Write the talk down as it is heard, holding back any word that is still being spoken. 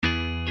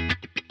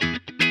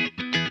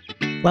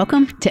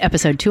Welcome to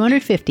episode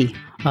 250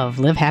 of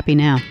Live Happy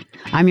Now.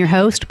 I'm your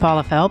host,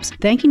 Paula Phelps,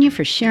 thanking you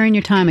for sharing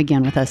your time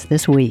again with us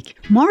this week.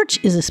 March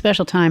is a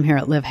special time here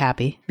at Live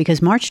Happy because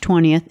March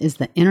 20th is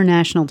the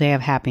International Day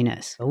of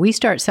Happiness. We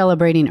start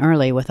celebrating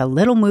early with a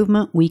little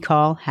movement we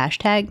call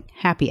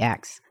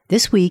 #HappyActs.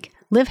 This week,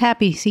 Live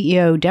Happy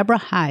CEO Deborah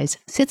Heisz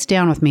sits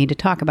down with me to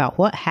talk about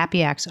what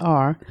Happy Acts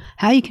are,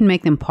 how you can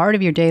make them part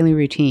of your daily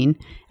routine,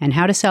 and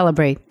how to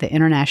celebrate the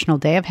International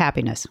Day of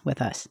Happiness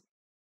with us.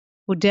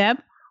 Well, Deb,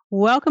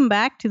 welcome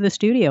back to the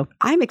studio.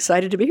 I'm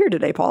excited to be here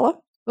today, Paula.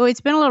 Well,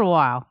 it's been a little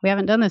while. We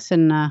haven't done this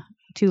in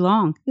too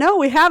long. No,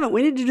 we haven't.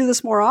 We need to do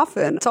this more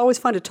often. It's always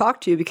fun to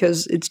talk to you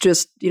because it's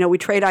just, we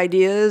trade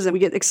ideas and we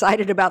get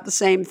excited about the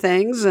same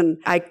things. And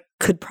I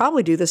could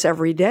probably do this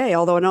every day,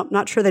 although I'm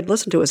not sure they'd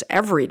listen to us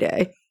every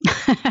day.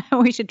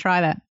 We should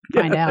try that.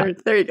 Find out.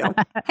 There you go.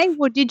 Hey,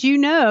 well, did you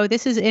know,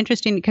 this is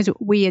interesting because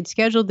we had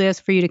scheduled this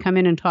for you to come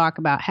in and talk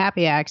about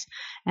Happy Acts.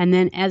 And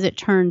then as it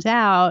turns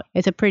out,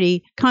 it's a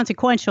pretty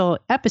consequential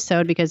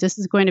episode because this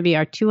is going to be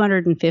our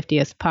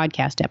 250th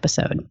podcast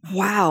episode.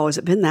 Wow. Has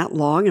it been that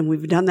long and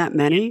we've done that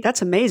many?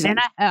 That's amazing.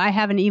 And I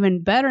have an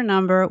even better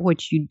number,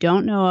 which you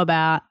don't know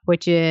about,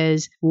 which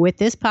is with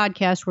this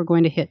podcast, we're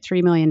going to hit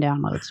 3 million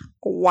downloads.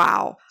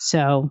 Wow.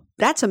 So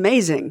that's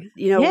amazing.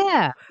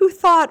 Yeah. Who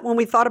thought when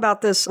we thought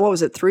about this, what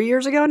was it, 3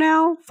 years ago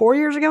now? 4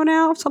 years ago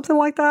now? Something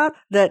like that?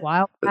 That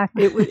wow.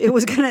 it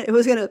was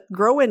gonna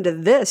grow into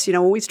this.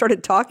 When we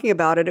started talking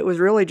about it, it was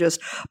really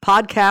just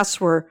podcasts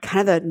were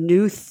kind of the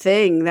new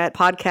thing. That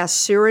podcast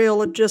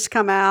Serial had just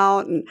come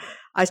out and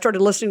I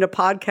started listening to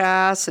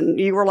podcasts and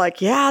you were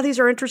like, yeah, these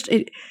are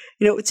interesting.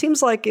 It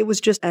seems like it was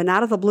just an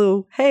out of the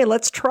blue, hey,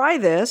 let's try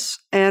this.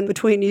 And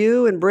between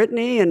you and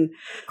Brittany and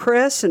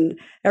Chris and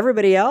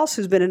everybody else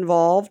who's been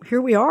involved,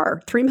 here we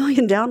are, 3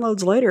 million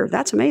downloads later.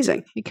 That's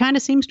amazing. It kind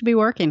of seems to be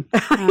working.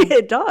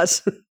 It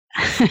does.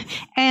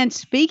 And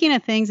speaking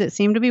of things that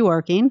seem to be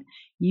working,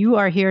 you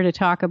are here to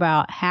talk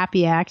about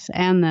Happy Acts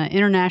and the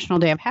International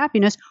Day of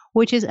Happiness,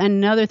 which is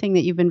another thing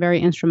that you've been very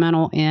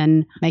instrumental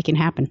in making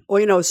happen.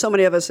 Well, so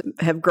many of us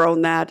have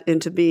grown that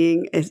into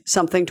being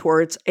something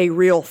towards a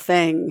real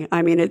thing.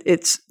 I mean,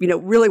 it's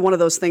really one of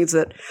those things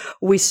that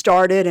we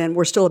started and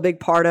we're still a big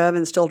part of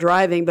and still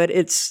driving, but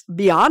it's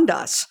beyond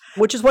us,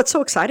 which is what's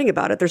so exciting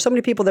about it. There's so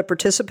many people that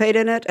participate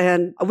in it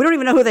and we don't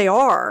even know who they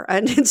are.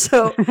 And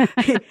so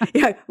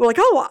we're like,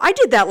 oh, I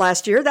did that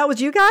last year. That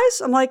was you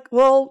guys? I'm like,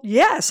 well,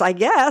 yes, I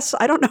guess.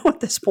 I don't know at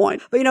this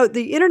point. But,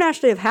 the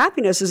International Day of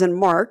Happiness is in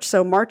March.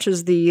 So March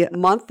is the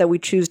month that we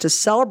choose to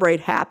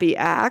celebrate Happy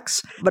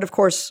Acts. But of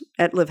course,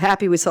 at Live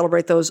Happy, we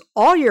celebrate those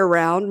all year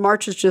round.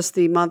 March is just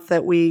the month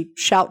that we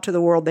shout to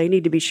the world they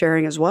need to be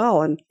sharing as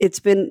well. And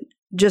it's been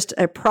just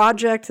a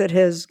project that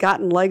has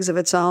gotten legs of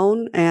its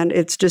own. And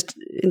it's just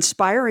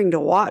inspiring to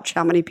watch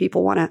how many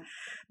people want to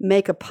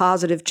make a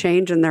positive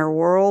change in their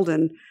world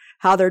and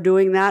how they're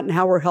doing that and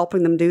how we're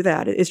helping them do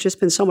that. It's just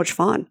been so much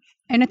fun.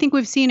 And I think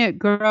we've seen it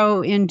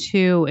grow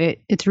into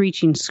it's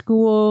reaching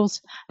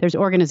schools. There's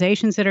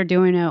organizations that are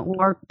doing it,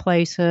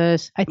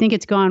 workplaces. I think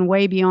it's gone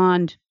way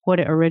beyond what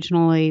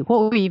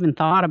we even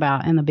thought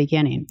about in the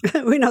beginning.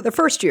 We know the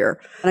first year,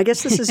 and I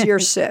guess this is year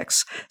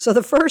 6. So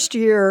the first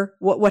year,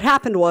 what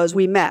happened was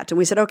we met and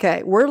we said,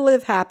 okay, we're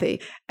Live Happy.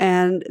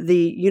 And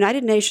the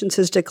United Nations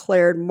has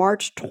declared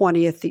March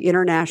 20th the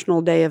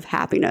International Day of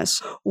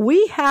Happiness.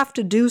 We have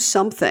to do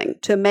something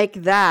to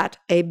make that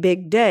a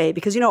big day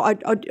because,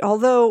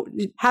 although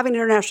having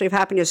an International Day of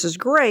Happiness is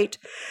great,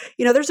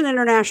 there's an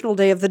International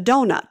Day of the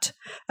Donut.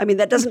 I mean,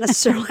 that doesn't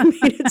necessarily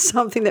mean it's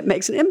something that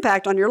makes an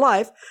impact on your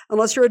life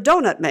unless you're a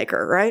donut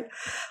maker, right?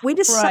 We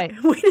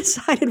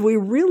decided we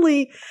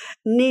really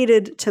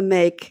needed to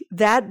make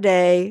that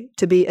day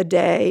to be a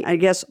day. I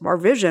guess our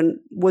vision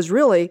was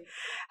really,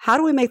 how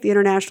do we make the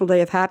International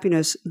Day of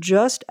Happiness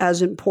just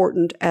as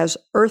important as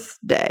Earth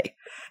Day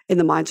in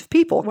the minds of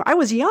people? I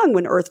was young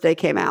when Earth Day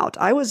came out.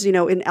 I was,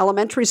 in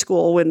elementary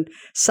school when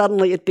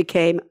suddenly it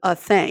became a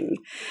thing.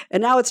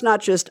 And now it's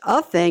not just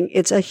a thing,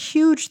 it's a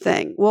huge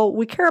thing. Well,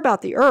 we care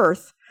about the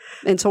Earth.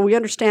 And so we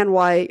understand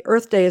why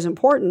Earth Day is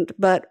important,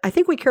 but I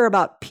think we care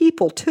about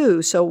people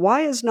too. So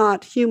why is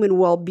not human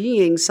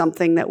well-being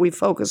something that we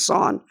focus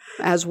on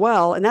as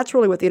well? And that's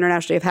really what the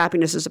International Day of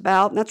Happiness is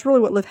about. And that's really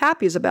what Live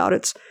Happy is about.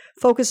 It's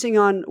focusing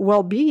on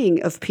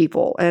well-being of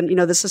people and,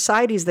 the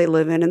societies they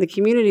live in and the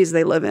communities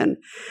they live in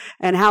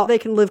and how they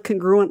can live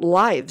congruent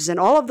lives and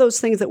all of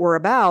those things that we're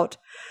about.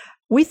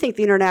 We think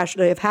the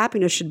International Day of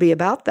Happiness should be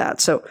about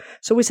that. So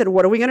we said,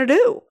 what are we going to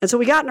do? And so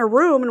we got in a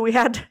room and we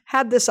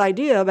had this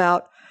idea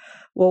about,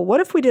 well,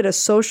 what if we did a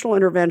social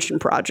intervention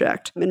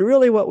project? And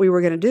really what we were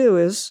going to do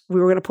is we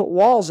were going to put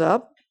walls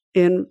up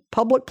in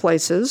public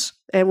places.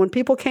 And when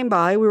people came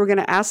by, we were going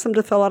to ask them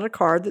to fill out a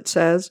card that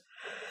says,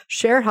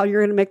 share how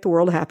you're going to make the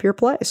world a happier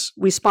place.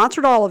 We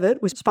sponsored all of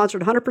it. We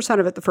sponsored 100%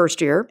 of it the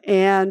first year.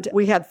 And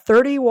we had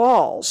 30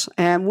 walls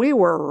and we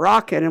were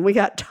rocking and we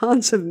got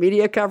tons of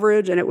media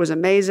coverage and it was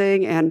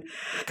amazing. And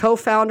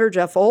co-founder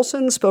Jeff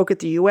Olson spoke at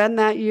the UN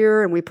that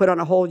year and we put on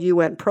a whole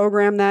UN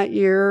program that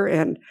year.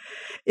 And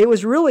it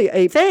was really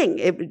a thing.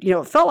 It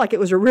felt like it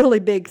was a really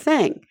big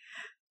thing.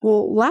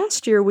 Well,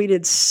 last year we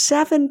did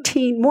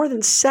more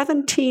than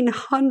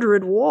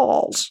 1,700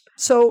 walls.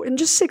 So in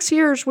just 6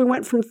 years, we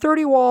went from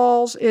 30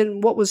 walls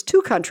in what was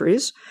 2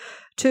 countries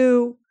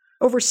to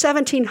over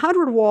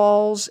 1,700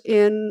 walls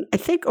in, I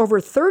think, over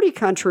 30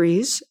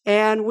 countries.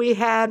 And we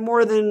had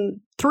more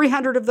than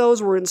 300 of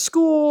those were in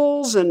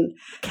schools, and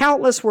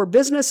countless were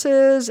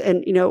businesses,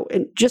 and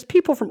just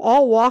people from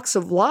all walks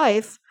of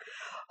life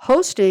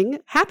hosting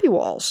happy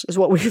walls is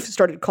what we've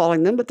started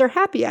calling them, but they're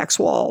Happy Acts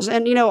walls.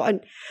 And,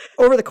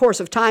 over the course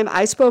of time,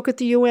 I spoke at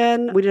the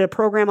UN. We did a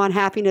program on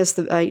happiness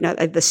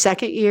the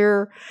second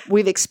year.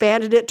 We've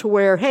expanded it to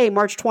where, hey,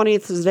 March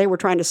 20th is the day we're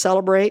trying to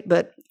celebrate.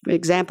 But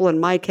example, in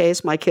my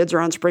case, my kids are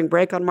on spring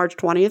break on March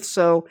 20th.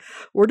 So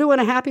we're doing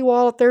a happy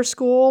wall at their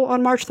school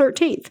on March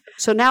 13th.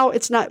 So now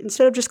it's not,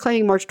 instead of just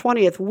claiming March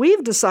 20th,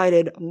 we've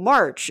decided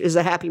March is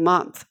a happy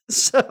month.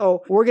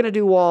 So we're going to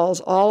do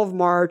walls all of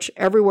March,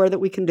 everywhere that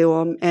we can do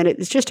them. And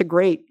it's just a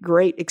great,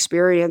 great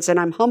experience. And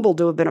I'm humbled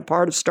to have been a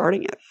part of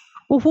starting it.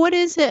 Well, what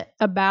is it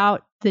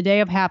about the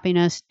Day of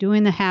Happiness,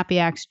 doing the Happy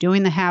Acts,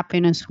 doing the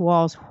happiness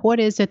walls? What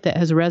is it that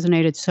has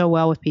resonated so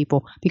well with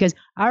people? Because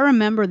I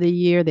remember the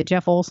year that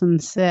Jeff Olson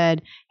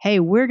said, hey,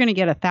 we're going to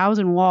get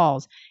 1,000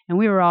 walls. And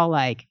we were all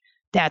like,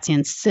 that's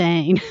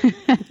insane.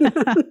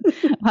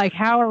 Like,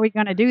 how are we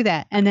going to do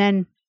that? And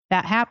then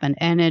that happened,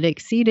 and it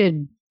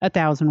exceeded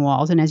 1,000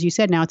 walls. And as you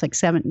said, now it's like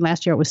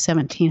last year it was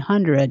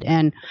 1,700.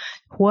 And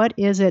what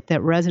is it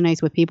that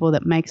resonates with people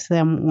that makes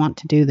them want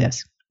to do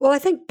this? Well, I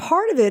think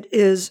part of it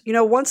is,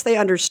 once they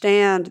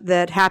understand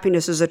that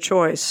happiness is a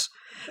choice,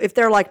 if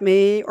they're like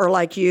me or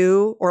like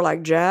you or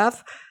like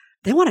Jeff,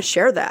 they want to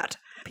share that.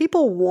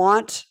 People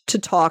want to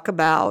talk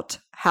about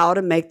how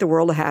to make the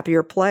world a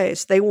happier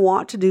place. They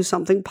want to do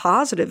something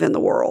positive in the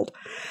world.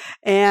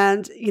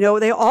 And,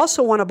 they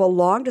also want to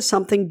belong to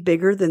something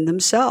bigger than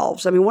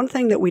themselves. I mean, one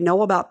thing that we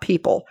know about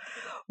people,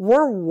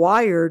 we're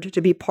wired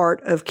to be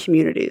part of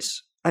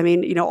communities. I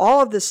mean,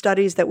 all of the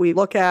studies that we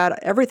look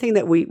at, everything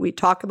that we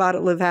talk about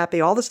at Live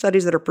Happy, all the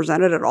studies that are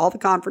presented at all the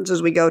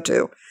conferences we go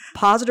to,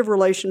 positive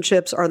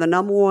relationships are the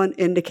number one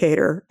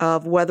indicator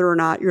of whether or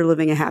not you're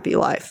living a happy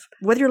life.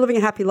 Whether you're living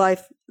a happy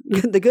life,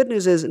 the good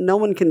news is no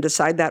one can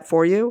decide that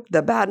for you.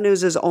 The bad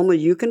news is only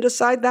you can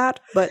decide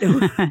that. But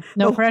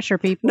no pressure,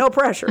 people. No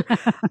pressure.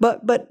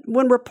 But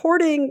when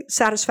reporting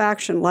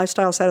satisfaction,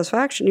 lifestyle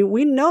satisfaction,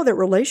 we know that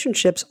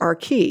relationships are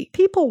key.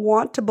 People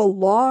want to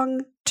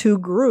belong to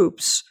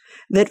groups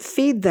that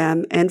feed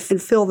them and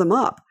fill them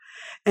up.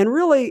 And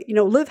really,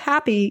 Live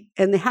Happy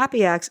and the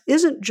Happy Acts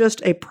isn't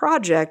just a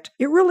project.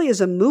 It really is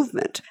a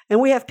movement. And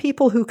we have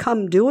people who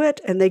come do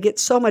it, and they get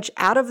so much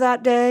out of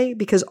that day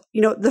because,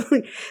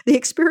 the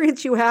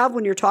experience you have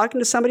when you're talking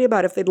to somebody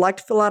about if they'd like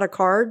to fill out a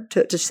card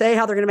to say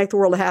how they're going to make the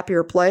world a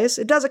happier place,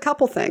 it does a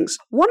couple things.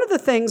 One of the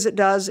things it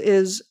does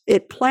is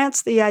it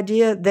plants the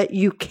idea that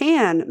you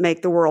can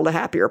make the world a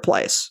happier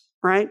place,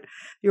 right?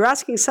 You're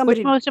asking somebody.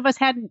 Which most of us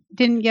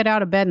didn't get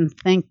out of bed and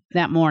think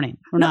that morning.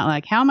 We're not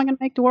like, how am I going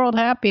to make the world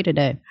happy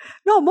today?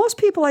 No, most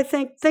people, I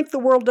think the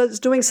world is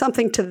doing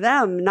something to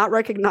them, not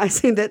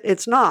recognizing that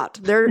it's not.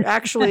 They're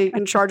actually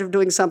in charge of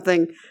doing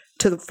something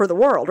for the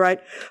world, right?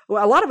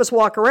 Well, a lot of us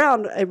walk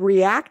around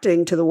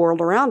reacting to the world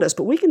around us,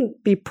 but we can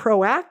be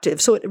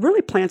proactive. So it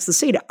really plants the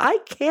seed. I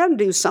can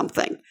do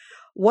something.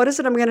 What is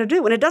it I'm going to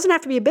do? And it doesn't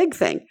have to be a big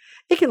thing.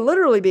 It can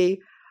literally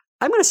be,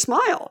 I'm going to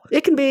smile.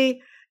 It can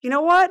be, you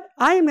know what?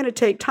 I am going to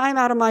take time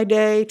out of my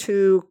day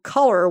to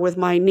color with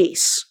my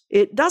niece.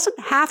 It doesn't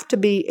have to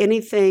be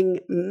anything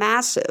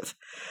massive.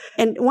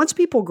 And once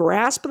people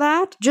grasp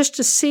that, just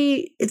to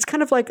see, it's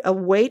kind of like a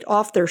weight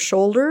off their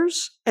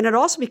shoulders. And it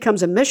also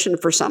becomes a mission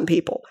for some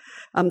people.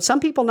 Some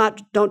people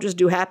don't just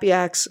do Happy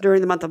Acts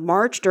during the month of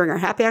March, during our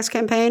Happy Acts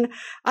campaign.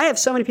 I have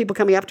so many people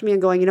coming up to me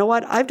and going, you know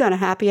what? I've done a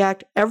Happy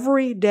Act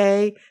every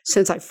day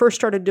since I first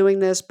started doing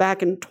this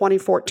back in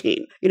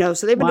 2014.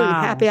 So they've been doing a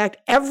Happy Act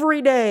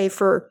every day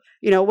for,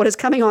 what is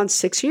coming on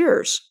 6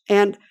 years.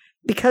 And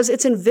because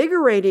it's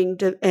invigorating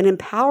and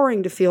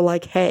empowering to feel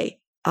like, hey,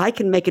 I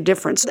can make a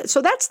difference.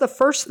 So that's the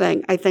first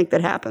thing I think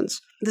that happens.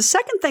 The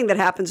second thing that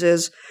happens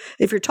is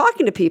if you're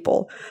talking to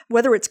people,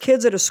 whether it's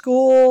kids at a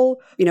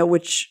school,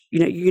 which,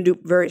 you can do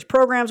various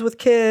programs with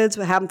kids,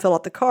 have them fill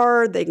out the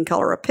card, they can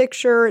color a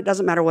picture, it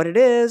doesn't matter what it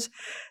is.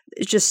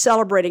 It's just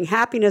celebrating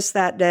happiness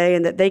that day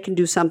and that they can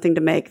do something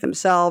to make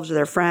themselves or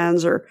their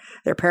friends or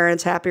their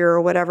parents happier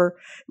or whatever.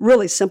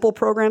 Really simple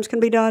programs can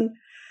be done.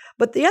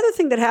 But the other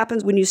thing that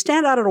happens when you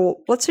stand out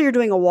let's say you're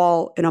doing a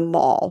wall in a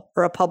mall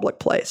or a public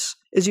place,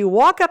 is you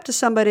walk up to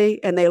somebody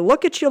and they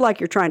look at you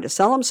like you're trying to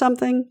sell them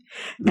something,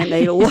 and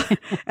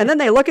and then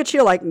they look at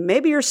you like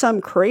maybe you're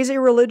some crazy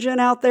religion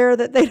out there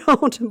that they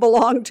don't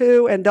belong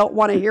to and don't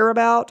want to hear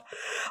about,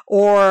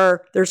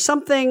 or there's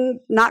something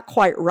not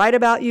quite right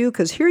about you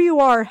because here you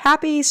are,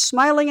 happy,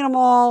 smiling in a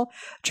mall,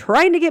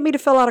 trying to get me to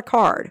fill out a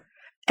card.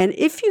 And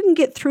if you can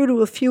get through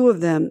to a few of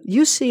them,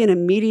 you see an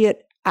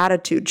immediate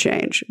attitude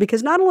change,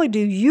 because not only do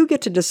you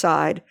get to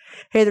decide,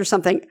 hey, there's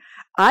something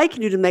I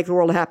can do to make the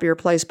world a happier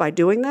place by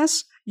doing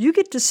this, you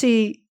get to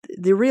see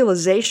the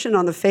realization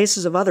on the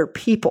faces of other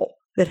people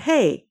that,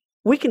 hey,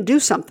 we can do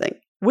something.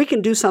 We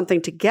can do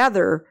something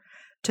together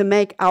to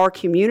make our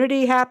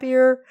community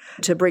happier,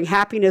 to bring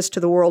happiness to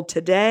the world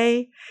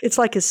today. It's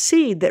like a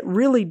seed that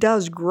really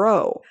does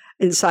grow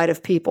inside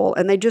of people,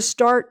 and they just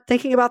start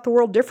thinking about the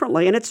world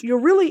differently. And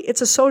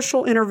it's a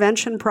social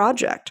intervention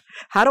project.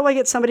 How do I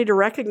get somebody to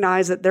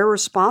recognize that they're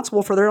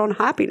responsible for their own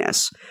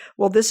happiness?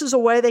 Well, this is a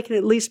way they can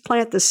at least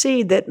plant the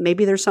seed that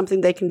maybe there's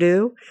something they can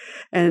do,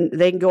 and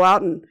they can go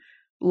out and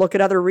look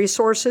at other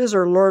resources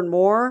or learn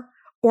more,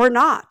 or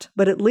not.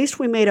 But at least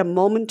we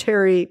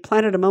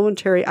planted a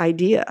momentary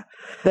idea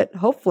that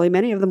hopefully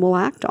many of them will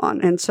act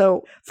on. And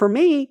so for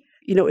me,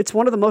 it's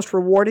one of the most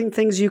rewarding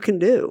things you can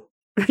do.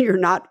 You're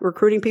not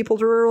recruiting people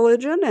to a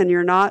religion, and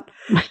you're not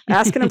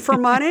asking them for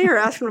money or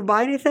asking them to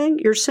buy anything.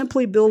 You're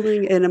simply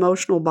building an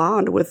emotional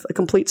bond with a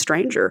complete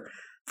stranger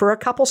for a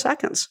couple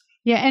seconds.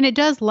 Yeah, and it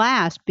does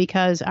last,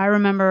 because I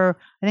remember,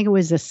 I think it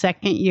was the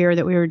second year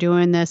that we were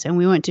doing this, and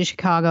we went to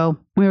Chicago.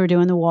 We were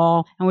doing the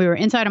wall, and we were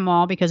inside a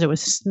mall because it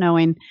was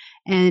snowing.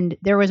 And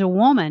there was a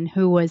woman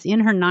who was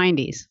in her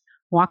 90s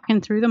walking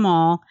through the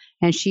mall,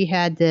 and she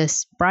had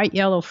this bright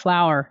yellow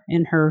flower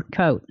in her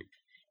coat.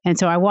 And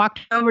so I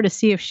walked over to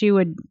see if she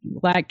would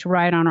like to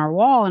write on our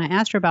wall, and I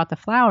asked her about the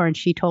flower, and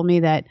she told me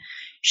that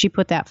she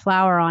put that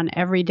flower on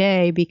every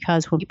day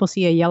because when people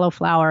see a yellow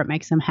flower, it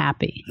makes them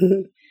happy.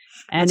 And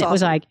That's it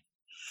was awesome. like,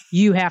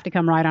 you have to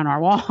come right on our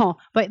wall.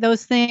 But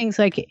those things,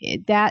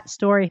 that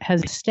story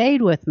has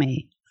stayed with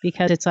me,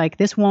 because it's like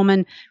this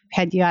woman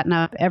had gotten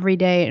up every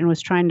day and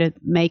was trying to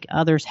make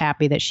others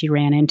happy that she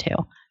ran into.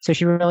 So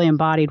she really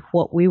embodied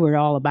what we were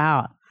all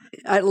about.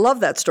 I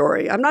love that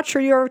story. I'm not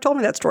sure you ever told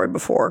me that story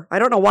before. I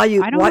don't know why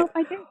you. I don't know if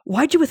I did.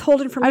 Why'd you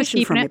withhold I was information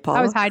keeping from me, it. Paula?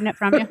 I was hiding it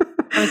from you.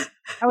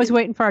 I was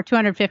waiting for our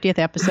 250th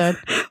episode.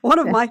 One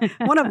of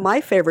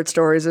my favorite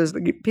stories is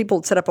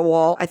people set up a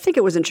wall. I think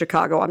it was in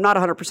Chicago. I'm not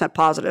 100%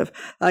 positive.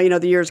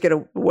 The years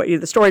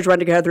the stories run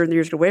together and the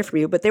years get away from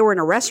you. But they were in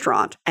a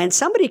restaurant, and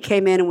somebody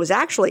came in and was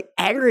actually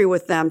angry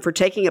with them for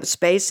taking up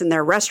space in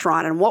their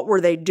restaurant, and what were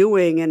they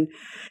doing? And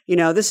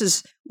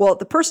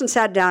the person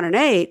sat down and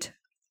ate.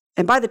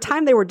 And by the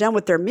time they were done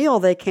with their meal,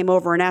 they came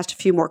over and asked a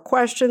few more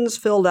questions,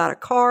 filled out a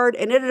card,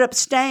 and ended up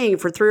staying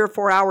for 3 or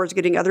 4 hours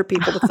getting other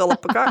people to fill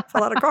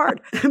out a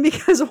card.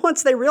 Because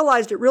once they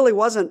realized it really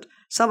wasn't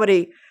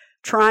somebody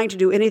trying to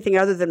do anything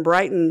other than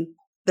brighten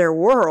their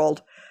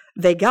world,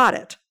 they got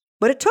it.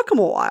 But it took them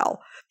a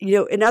while.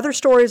 In other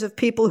stories of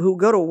people who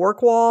go to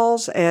work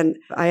walls, and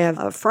I have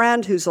a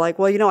friend who's like,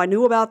 well, I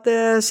knew about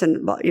this,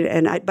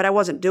 but I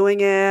wasn't doing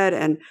it,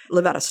 and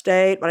live out of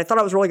state, but I thought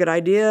it was a really good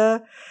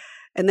idea.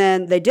 And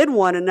then they did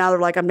one, and now they're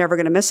like, I'm never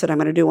going to miss it. I'm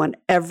going to do one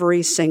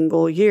every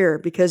single year,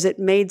 because it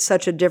made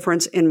such a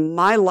difference in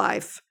my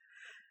life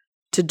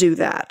to do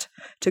that,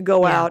 to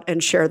go out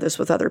and share this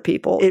with other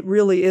people. It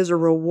really is a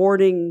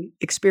rewarding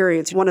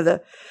experience. One of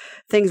the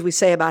things we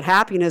say about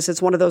happiness,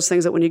 it's one of those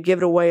things that when you give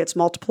it away, it's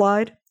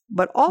multiplied.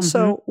 But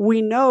also,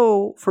 we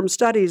know from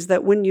studies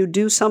that when you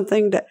do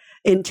something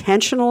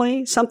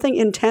intentionally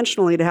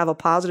to have a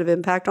positive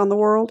impact on the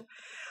world,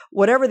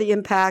 whatever the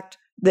impact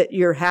that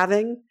you're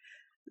having,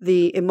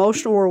 the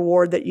emotional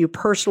reward that you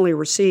personally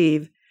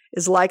receive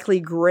is likely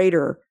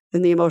greater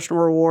than the emotional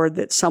reward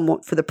that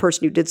for the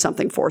person you did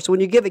something for. So when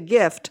you give a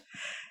gift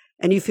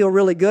and you feel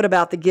really good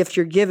about the gift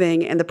you're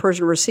giving, and the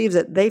person receives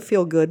it, they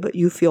feel good, but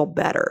you feel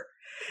better.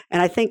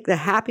 And I think the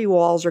happy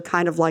walls are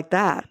kind of like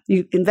that.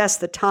 You invest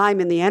the time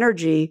and the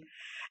energy,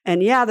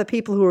 and the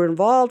people who are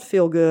involved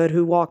feel good,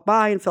 who walk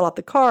by and fill out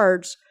the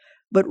cards,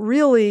 but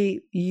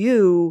really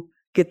you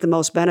get the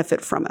most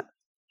benefit from it.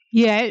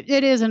 Yeah,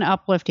 it is an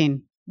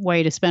uplifting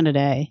way to spend a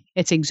day.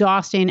 It's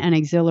exhausting and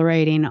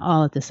exhilarating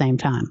all at the same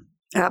time.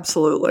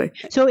 Absolutely.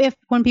 So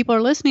when people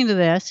are listening to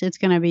this, it's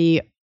going to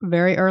be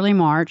very early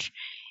March.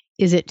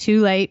 Is it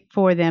too late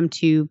for them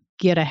to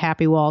get a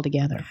happy wall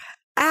together?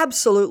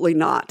 Absolutely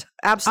not.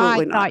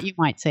 Absolutely not. I thought you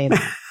might say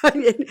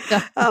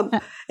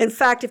that. In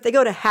fact, if they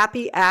go to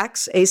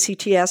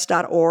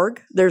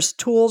happyacts.org, there's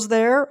tools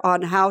there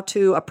on how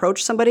to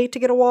approach somebody to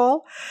get a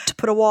wall, to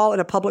put a wall in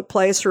a public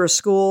place or a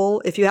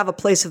school. If you have a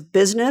place of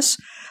business,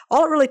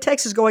 all it really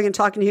takes is going and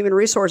talking to human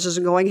resources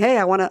and going, hey,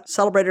 I want to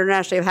celebrate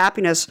International Day of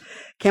Happiness.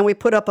 Can we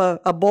put up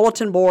a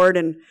bulletin board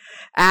and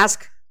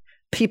ask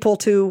people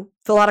to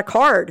fill out a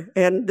card,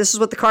 and this is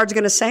what the card's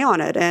going to say on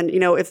it. And,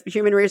 if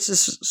human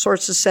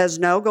resources says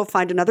no, go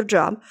find another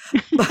job.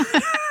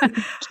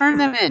 Turn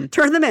them in.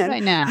 Turn them in.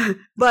 Right now.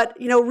 But,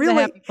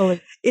 really,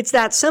 it's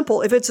that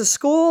simple. If it's a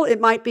school, it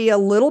might be a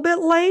little bit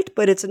late,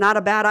 but it's not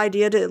a bad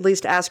idea to at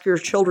least ask your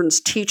children's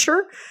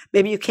teacher.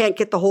 Maybe you can't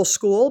get the whole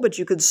school, but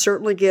you could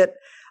certainly get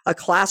a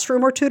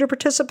classroom or two to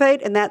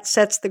participate, and that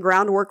sets the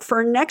groundwork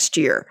for next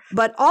year.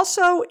 But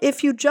also,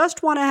 if you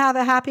just want to have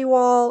a happy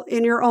wall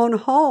in your own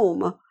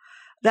home,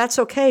 That's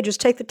okay.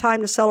 Just take the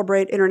time to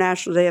celebrate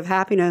International Day of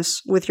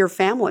Happiness with your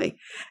family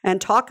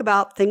and talk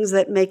about things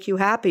that make you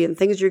happy and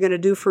things you're going to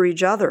do for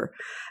each other.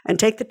 And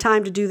take the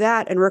time to do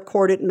that and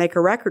record it and make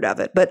a record of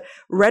it. But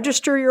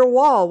register your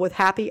wall with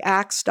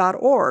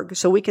happyacts.org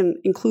so we can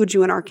include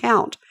you in our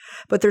count.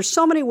 But there's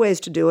so many ways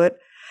to do it.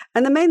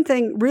 And the main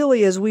thing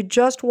really is we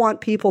just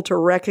want people to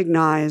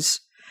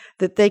recognize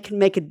that they can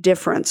make a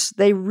difference.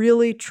 They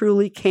really,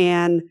 truly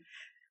can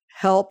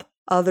help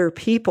other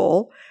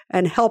people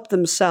and help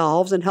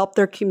themselves and help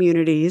their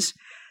communities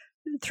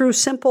through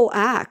simple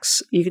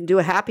acts. You can do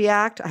a happy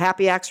act.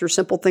 Happy acts are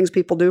simple things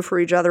people do for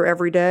each other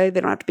every day.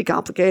 They don't have to be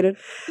complicated.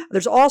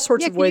 There's all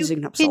sorts of ways you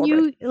can help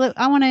celebrate. Look,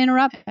 I want to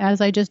interrupt,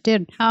 as I just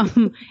did,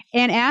 and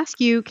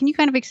ask you, can you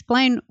kind of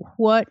explain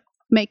what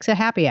makes a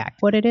happy act,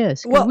 what it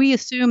is? Well, we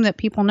assume that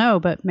people know,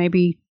 but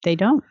maybe they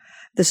don't.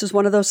 This is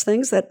one of those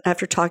things that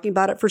after talking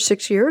about it for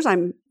 6 years,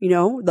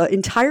 the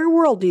entire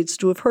world needs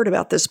to have heard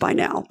about this by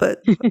now,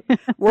 but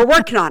we're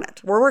working on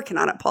it. We're working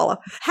on it, Paula.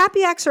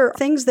 Happy acts are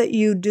things that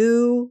you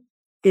do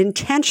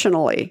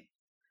intentionally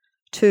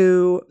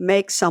to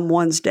make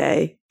someone's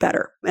day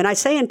better. And I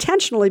say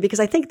intentionally because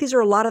I think these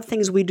are a lot of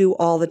things we do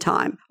all the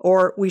time,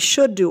 or we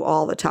should do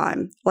all the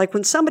time. Like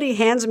when somebody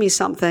hands me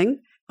something,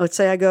 let's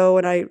say I go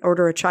and I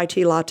order a chai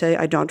tea latte.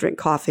 I don't drink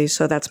coffee,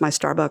 so that's my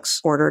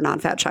Starbucks order,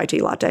 non-fat chai tea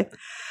latte.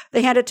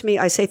 They hand it to me,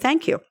 I say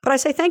thank you. But I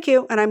say thank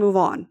you and I move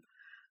on.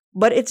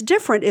 But it's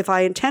different if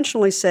I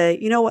intentionally say,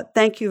 you know what,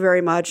 thank you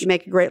very much. You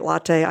make a great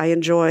latte. I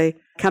enjoy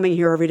coming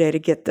here every day to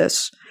get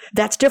this.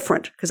 That's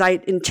different because I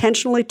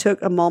intentionally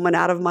took a moment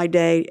out of my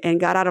day and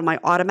got out of my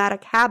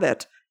automatic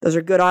habit. Those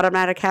are good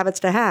automatic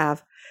habits to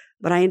have.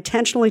 But I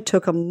intentionally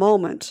took a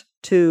moment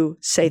to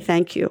say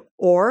thank you.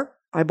 Or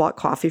I bought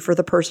coffee for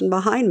the person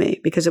behind me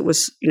because it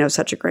was,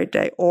 such a great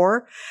day.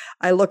 Or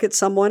I look at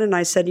someone and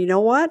I said, you know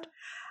what?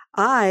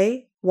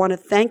 I want to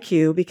thank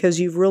you because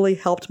you've really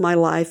helped my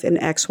life in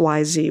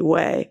XYZ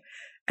way.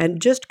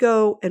 And just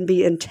go and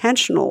be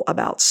intentional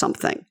about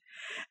something.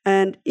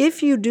 And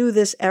if you do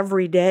this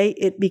every day,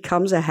 it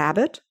becomes a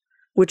habit,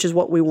 which is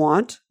what we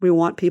want. We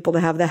want people to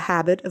have the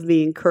habit of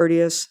being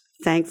courteous,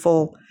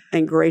 thankful,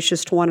 and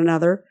gracious to one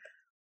another.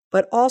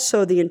 But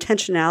also the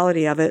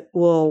intentionality of it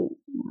will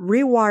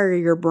rewire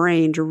your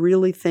brain to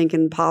really think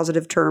in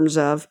positive terms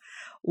of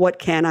what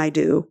can I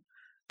do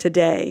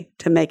today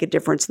to make a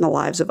difference in the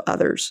lives of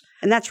others.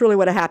 And that's really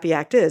what a happy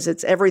act is.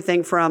 It's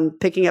everything from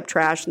picking up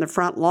trash in the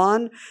front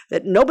lawn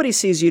that nobody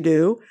sees you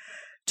do,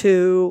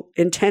 to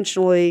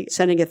intentionally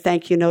sending a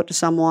thank you note to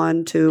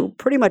someone, to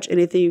pretty much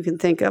anything you can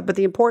think of. But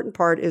the important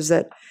part is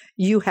that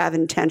you have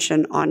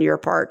intention on your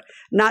part,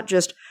 not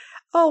just,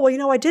 oh,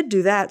 well, I did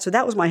do that, so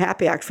that was my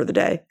happy act for the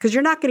day, because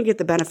you're not going to get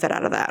the benefit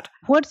out of that.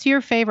 What's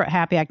your favorite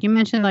happy act? You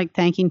mentioned like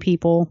thanking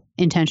people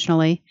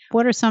intentionally.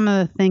 What are some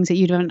of the things that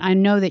you've done? I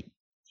know that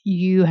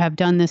you have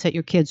done this at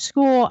your kids'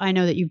 school. I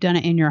know that you've done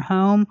it in your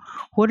home.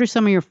 What are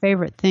some of your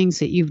favorite things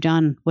that you've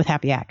done with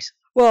happy acts?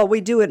 Well,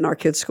 we do it in our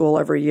kids' school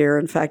every year.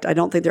 In fact, I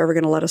don't think they're ever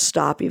going to let us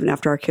stop even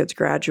after our kids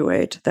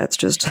graduate. That's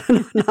just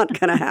not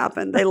going to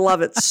happen. They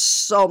love it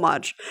so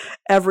much.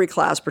 Every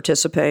class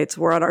participates.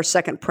 We're on our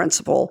second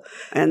principal,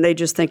 and they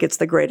just think it's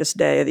the greatest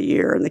day of the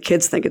year, and the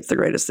kids think it's the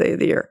greatest day of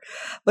the year.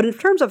 But in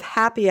terms of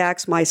happy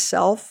acts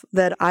myself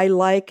that I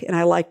like and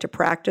I like to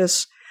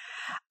practice,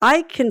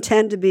 I can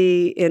tend to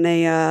be in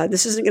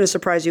this isn't going to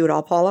surprise you at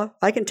all, Paula.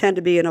 I can tend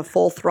to be in a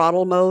full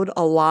throttle mode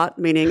a lot,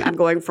 meaning I'm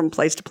going from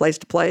place to place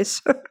to place.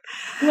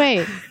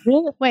 Wait,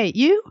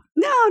 you?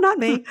 No, not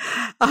me.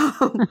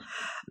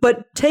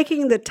 But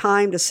taking the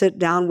time to sit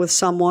down with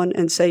someone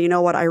and say, you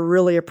know what, I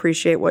really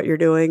appreciate what you're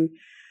doing.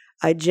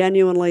 I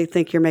genuinely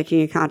think you're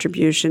making a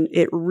contribution.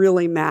 It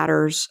really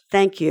matters.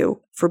 Thank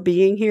you for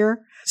being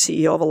here.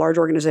 CEO of a large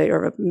organization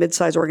or a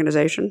mid-sized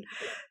organization,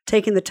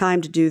 taking the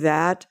time to do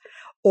that.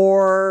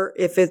 Or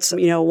if it's,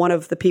 one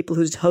of the people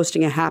who's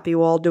hosting a happy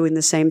wall doing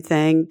the same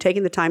thing,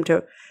 taking the time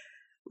to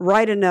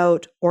write a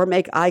note or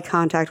make eye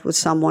contact with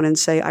someone and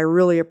say, I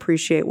really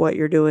appreciate what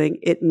you're doing.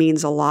 It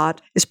means a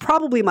lot, is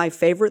probably my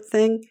favorite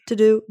thing to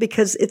do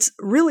because it's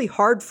really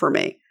hard for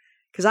me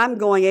because I'm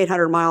going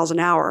 800 miles an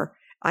hour.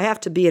 I have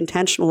to be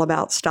intentional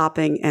about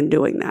stopping and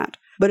doing that.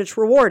 But it's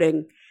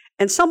rewarding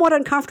and somewhat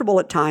uncomfortable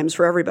at times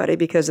for everybody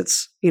because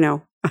it's,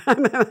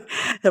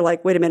 they're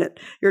like, wait a minute,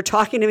 you're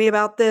talking to me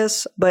about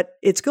this, but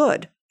it's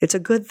good. It's a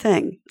good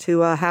thing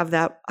to have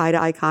that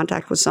eye-to-eye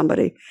contact with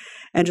somebody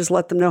and just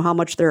let them know how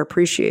much they're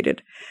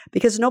appreciated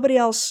because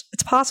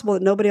it's possible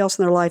that nobody else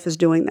in their life is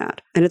doing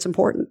that. And it's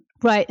important.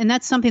 Right. And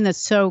that's something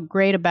that's so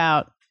great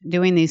about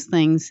doing these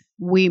things.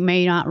 We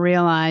may not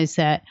realize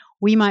that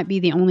we might be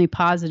the only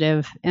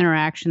positive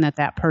interaction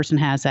that person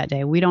has that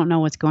day. We don't know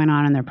what's going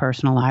on in their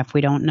personal life.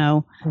 We don't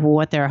know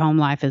what their home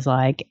life is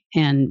like.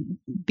 And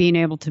being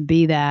able to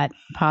be that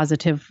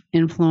positive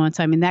influence,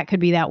 that could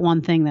be that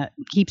one thing that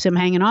keeps them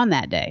hanging on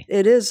that day.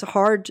 It is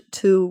hard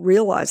to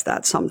realize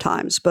that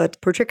sometimes,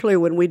 but particularly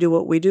when we do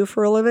what we do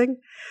for a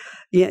living,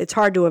 it's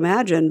hard to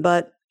imagine.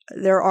 But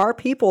there are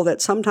people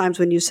that sometimes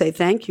when you say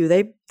thank you,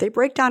 they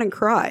break down and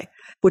cry,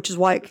 which is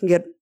why it can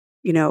get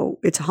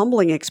it's a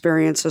humbling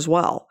experience as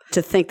well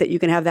to think that you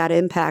can have that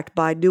impact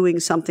by doing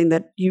something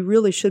that you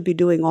really should be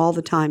doing all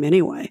the time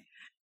anyway.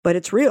 But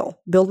it's real.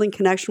 Building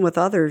connection with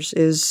others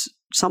is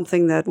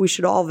something that we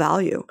should all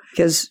value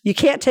because you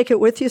can't take it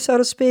with you, so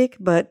to speak,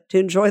 but to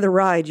enjoy the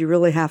ride, you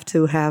really have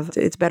to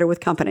it's better with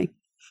company.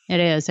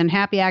 It is. And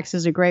Happy Acts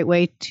is a great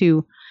way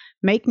to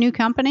make new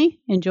company,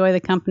 enjoy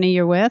the company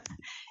you're with.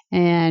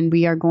 And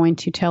we are going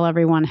to tell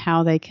everyone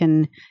how they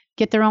can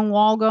get their own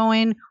wall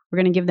going. We're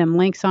going to give them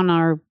links on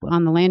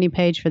the landing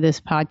page for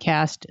this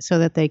podcast so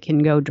that they can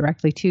go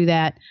directly to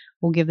that.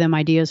 We'll give them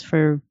ideas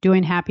for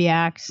doing Happy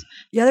Acts.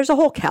 Yeah, there's a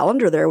whole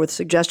calendar there with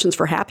suggestions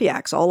for Happy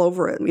Acts all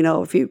over it.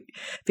 If you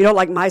don't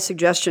like my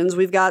suggestions,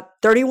 we've got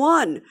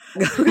 31.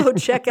 Go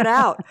check it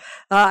out.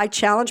 I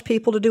challenge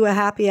people to do a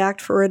Happy Act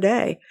for a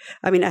day.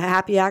 A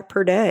Happy Act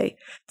per day,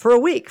 for a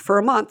week, for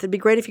a month. It'd be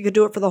great if you could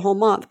do it for the whole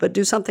month, but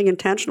do something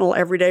intentional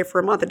every day for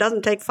a month. It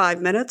doesn't take 5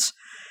 minutes.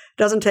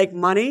 It doesn't take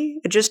money.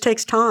 It just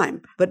takes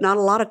time, but not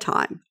a lot of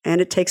time.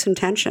 And it takes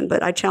intention.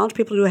 But I challenge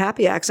people to do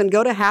Happy Acts and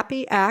go to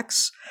Happy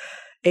Acts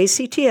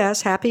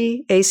ACTS,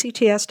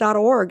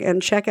 happyacts.org,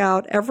 and check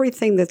out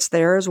everything that's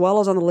there, as well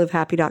as on the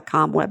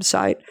livehappy.com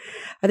website.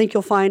 I think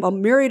you'll find a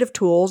myriad of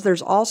tools.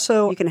 There's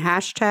also, you can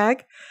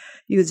hashtag,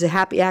 use the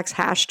Happy Acts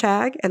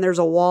hashtag, and there's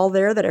a wall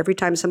there that every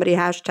time somebody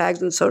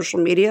hashtags in social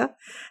media,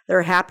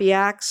 their Happy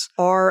Acts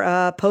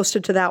are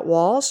posted to that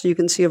wall. So you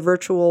can see a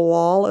virtual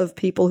wall of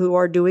people who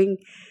are doing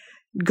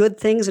good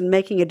things and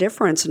making a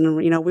difference. And,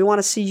 we want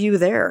to see you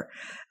there.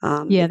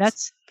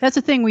 That's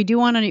the thing. We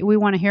want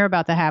to hear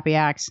about the Happy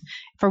Acts.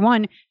 For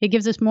one, it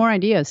gives us more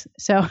ideas.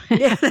 So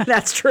yeah,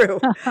 that's true.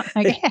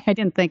 I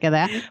didn't think of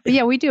that. But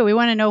yeah, we do. We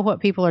want to know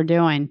what people are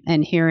doing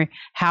and hear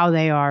how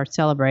they are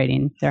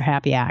celebrating their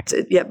Happy Acts.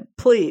 Yeah,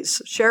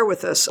 please share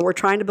with us. We're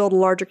trying to build a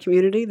larger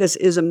community. This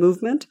is a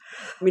movement.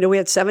 We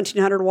had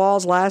 1,700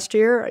 walls last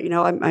year.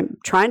 I'm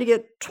trying to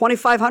get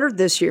 2,500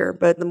 this year,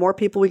 but the more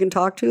people we can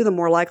talk to, the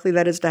more likely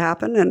that is to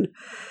happen. And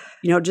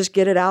just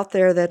get it out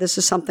there that this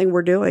is something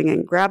we're doing,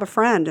 and grab a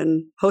friend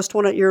and host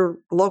one at your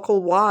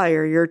local Y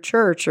or your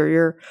church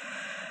or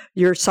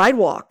your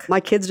sidewalk. My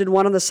kids did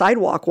one on the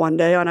sidewalk one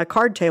day on a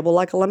card table,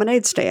 like a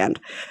lemonade stand.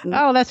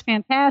 Oh, that's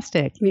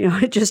fantastic.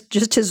 It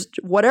just is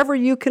whatever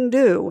you can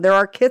do. There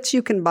are kits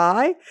you can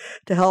buy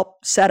to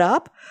help set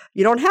up.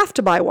 You don't have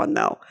to buy one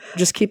though.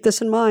 Just keep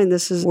this in mind.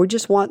 We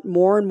just want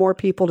more and more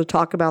people to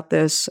talk about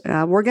this.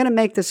 We're going to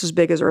make this as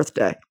big as Earth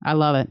Day. I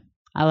love it.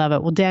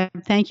 Well, Deb,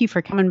 thank you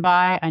for coming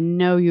by. I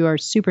know you are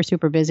super,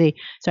 super busy,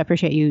 so I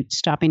appreciate you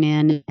stopping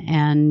in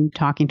and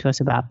talking to us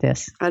about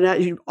this.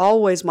 And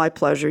always my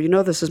pleasure.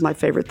 This is my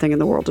favorite thing in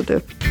the world to do.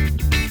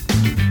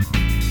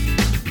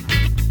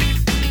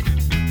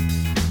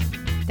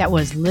 That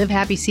was Live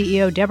Happy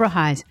CEO Deborah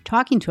Heisz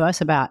talking to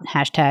us about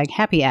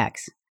 #Happy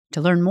Acts.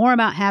 To learn more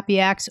about Happy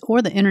Acts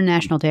or the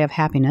International Day of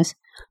Happiness,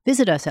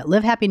 visit us at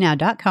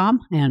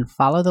livehappynow.com and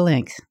follow the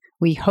links.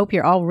 We hope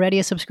you're already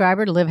a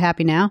subscriber to Live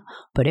Happy Now,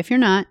 but if you're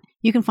not,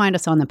 you can find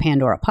us on the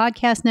Pandora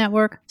Podcast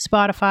Network,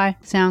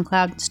 Spotify,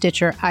 SoundCloud,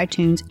 Stitcher,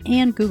 iTunes,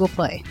 and Google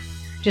Play.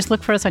 Just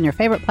look for us on your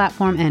favorite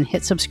platform and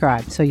hit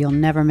subscribe so you'll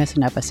never miss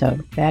an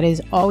episode. That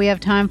is all we have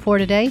time for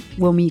today.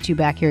 We'll meet you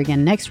back here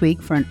again next week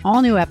for an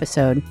all-new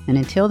episode. And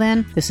until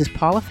then, this is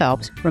Paula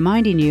Phelps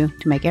reminding you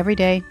to make every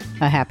day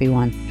a happy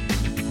one.